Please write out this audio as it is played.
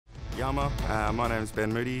Yama. My name's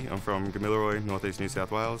Ben Moodie. I'm from Gamilaroi, northeast New South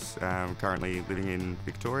Wales. Currently living in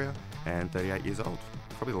Victoria and 38 years old.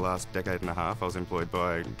 Probably the last decade and a half I was employed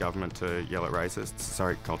by government to yell at racists,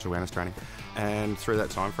 cultural awareness training. And through that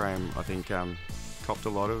time frame, I think copped a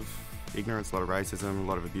lot of ignorance, a lot of racism, a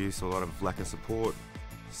lot of abuse, a lot of lack of support.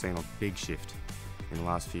 Seen a big shift in the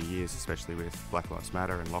last few years, especially with Black Lives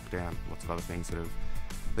Matter and lockdown, lots of other things that have,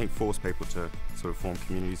 I think, forced people to sort of form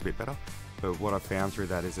communities a bit better. But what I've found through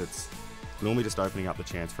that is it's normally just opening up the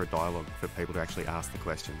chance for a dialogue for people to actually ask the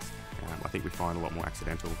questions. I think we find a lot more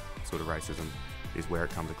accidental sort of racism is where it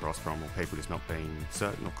comes across from, or people just not being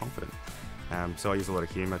certain or confident. So I use a lot of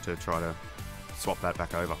humour to try to swap that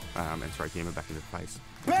back over and throw humour back into the face.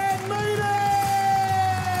 Ben Moodie!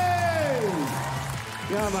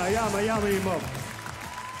 Yummy mob.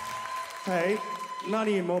 Hey, none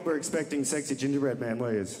of you mob are expecting sexy gingerbread man,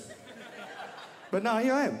 were you? But no,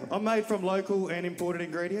 here I am. I'm made from local and imported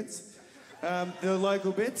ingredients. The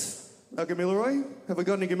local bits are Gamilaroi. Have we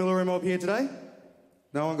got any Gamilaroi mob here today?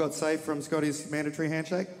 No one got safe from Scotty's mandatory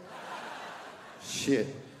handshake? Shit.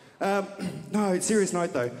 No, serious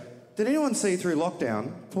note though. Did anyone see through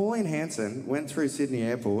lockdown, Pauline Hanson went through Sydney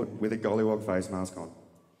Airport with a gollywog face mask on?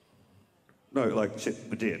 No, like, shit,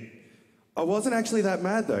 legit. I wasn't actually that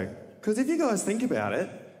mad though, because if you guys think about it,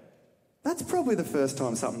 that's probably the first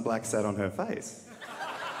time something black sat on her face.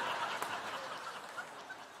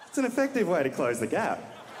 It's an effective way to close the gap.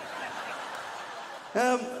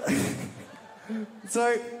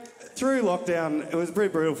 So, through lockdown, it was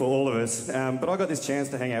pretty brutal for all of us, but I got this chance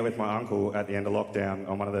to hang out with my uncle at the end of lockdown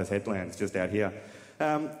on one of those headlands just out here.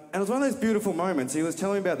 And it was one of those beautiful moments. He was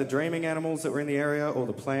telling me about the dreaming animals that were in the area, all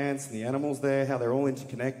the plants and the animals there, how they're all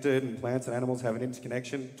interconnected, and plants and animals have an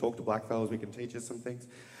interconnection. Talk to blackfellas, we can teach us some things.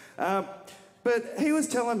 But he was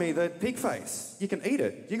telling me that pig face, you can eat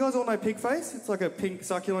it. You guys all know pig face? It's like a pink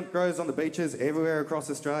succulent, grows on the beaches everywhere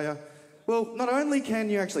across Australia. Well, not only can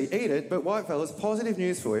you actually eat it, but white fellas, positive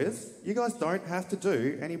news for you. You guys don't have to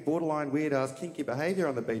do any borderline weird-ass kinky behaviour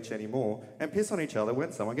on the beach anymore and piss on each other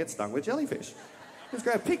when someone gets stung with jellyfish. Just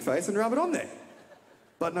grab pig face and rub it on there.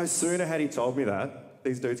 But no sooner had he told me that,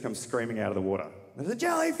 these dudes come screaming out of the water. There's a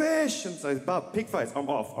jellyfish! And so, bub, pig face, I'm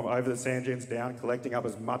off. I'm over the sand dunes down, collecting up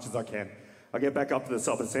as much as I can. I get back up to the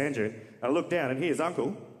top of the sand dune, and I look down, and here's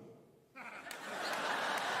Uncle.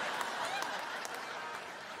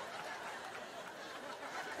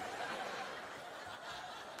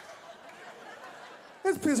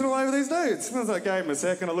 It's pissing all over these dudes. I was like, gave him a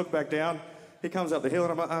second, I look back down, he comes up the hill,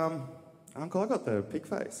 and I'm like, Uncle, I got the pig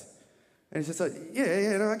face. And he's just like,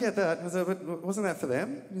 yeah, no, I get that. I was like, but wasn't that for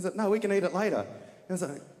them? And he's like, no, we can eat it later. I was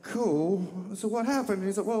like, cool. So what happened? And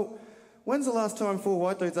he's like, well, when's the last time 4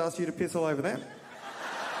 white dudes asked you to piss all over them?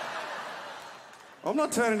 I'm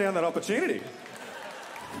not turning down that opportunity.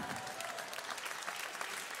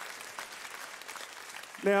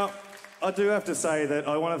 Now, I do have to say that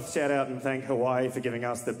I want to shout out and thank Hawaii for giving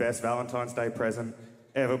us the best Valentine's Day present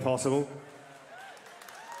ever possible.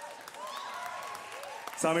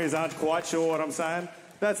 Some of you aren't quite sure what I'm saying.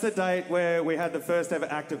 That's the date where we had the first ever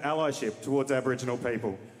act of allyship towards Aboriginal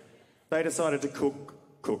people. They decided to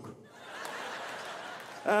cook.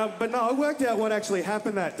 But no, I worked out what actually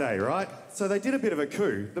happened that day, right? So they did a bit of a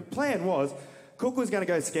coup. The plan was, Cook was going to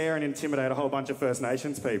go scare and intimidate a whole bunch of First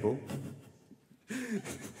Nations people.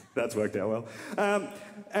 That's worked out well.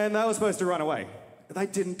 And they were supposed to run away. They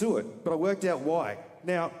didn't do it, but I worked out why.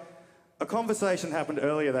 Now, a conversation happened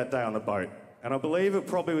earlier that day on the boat, and I believe it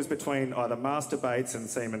probably was between either Master Bates and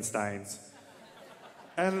Seaman Staines.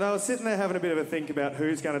 And they were sitting there having a bit of a think about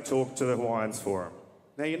who's going to talk to the Hawaiians for them.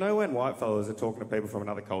 Now, you know when white fellas are talking to people from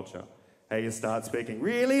another culture, how you start speaking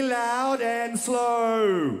really loud and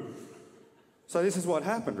slow. So this is what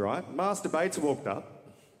happened, right? Master Bates walked up,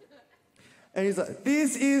 and he's like,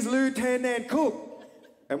 this is Lieutenant Cook.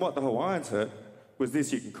 And what the Hawaiians heard was,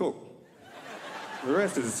 this you can cook. The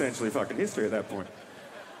rest is essentially fucking history at that point.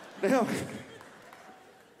 Now,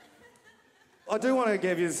 I do want to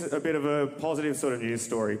give you a bit of a positive sort of news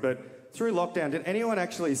story, but through lockdown, did anyone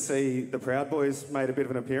actually see the Proud Boys made a bit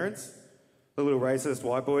of an appearance? The little racist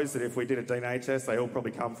white boys that if we did a DNA test, they all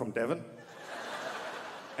probably come from Devon.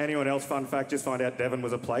 Anyone else, fun fact, just find out Devon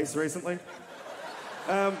was a place recently?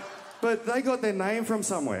 But they got their name from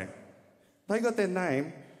somewhere. They got their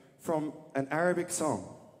name from an Arabic song,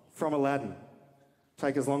 from Aladdin.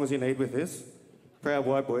 Take as long as you need with this. Proud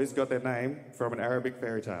White Boys got their name from an Arabic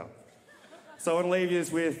fairy tale. So I want to leave you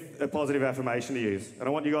with a positive affirmation to use, and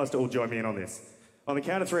I want you guys to all join me in on this. On the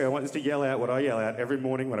count of 3, I want us to yell out what I yell out every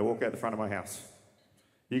morning when I walk out the front of my house.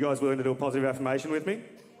 You guys willing to do a positive affirmation with me?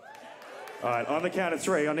 All right, on the count of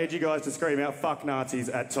 3, I need you guys to scream out "fuck Nazis"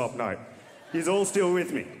 at top note. You're all still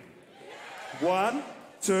with me? 1,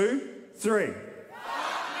 2, 3. Fuck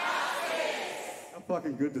Nazis! How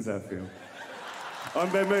fucking good does that feel?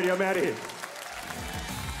 I'm Ben Moodie, I'm out of here.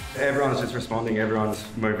 Everyone's just responding, everyone's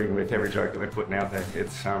moving with every joke that we're putting out there.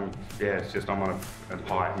 It's, it's just, I'm on a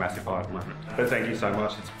high, massive high at the moment. But thank you so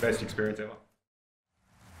much, it's the best experience ever.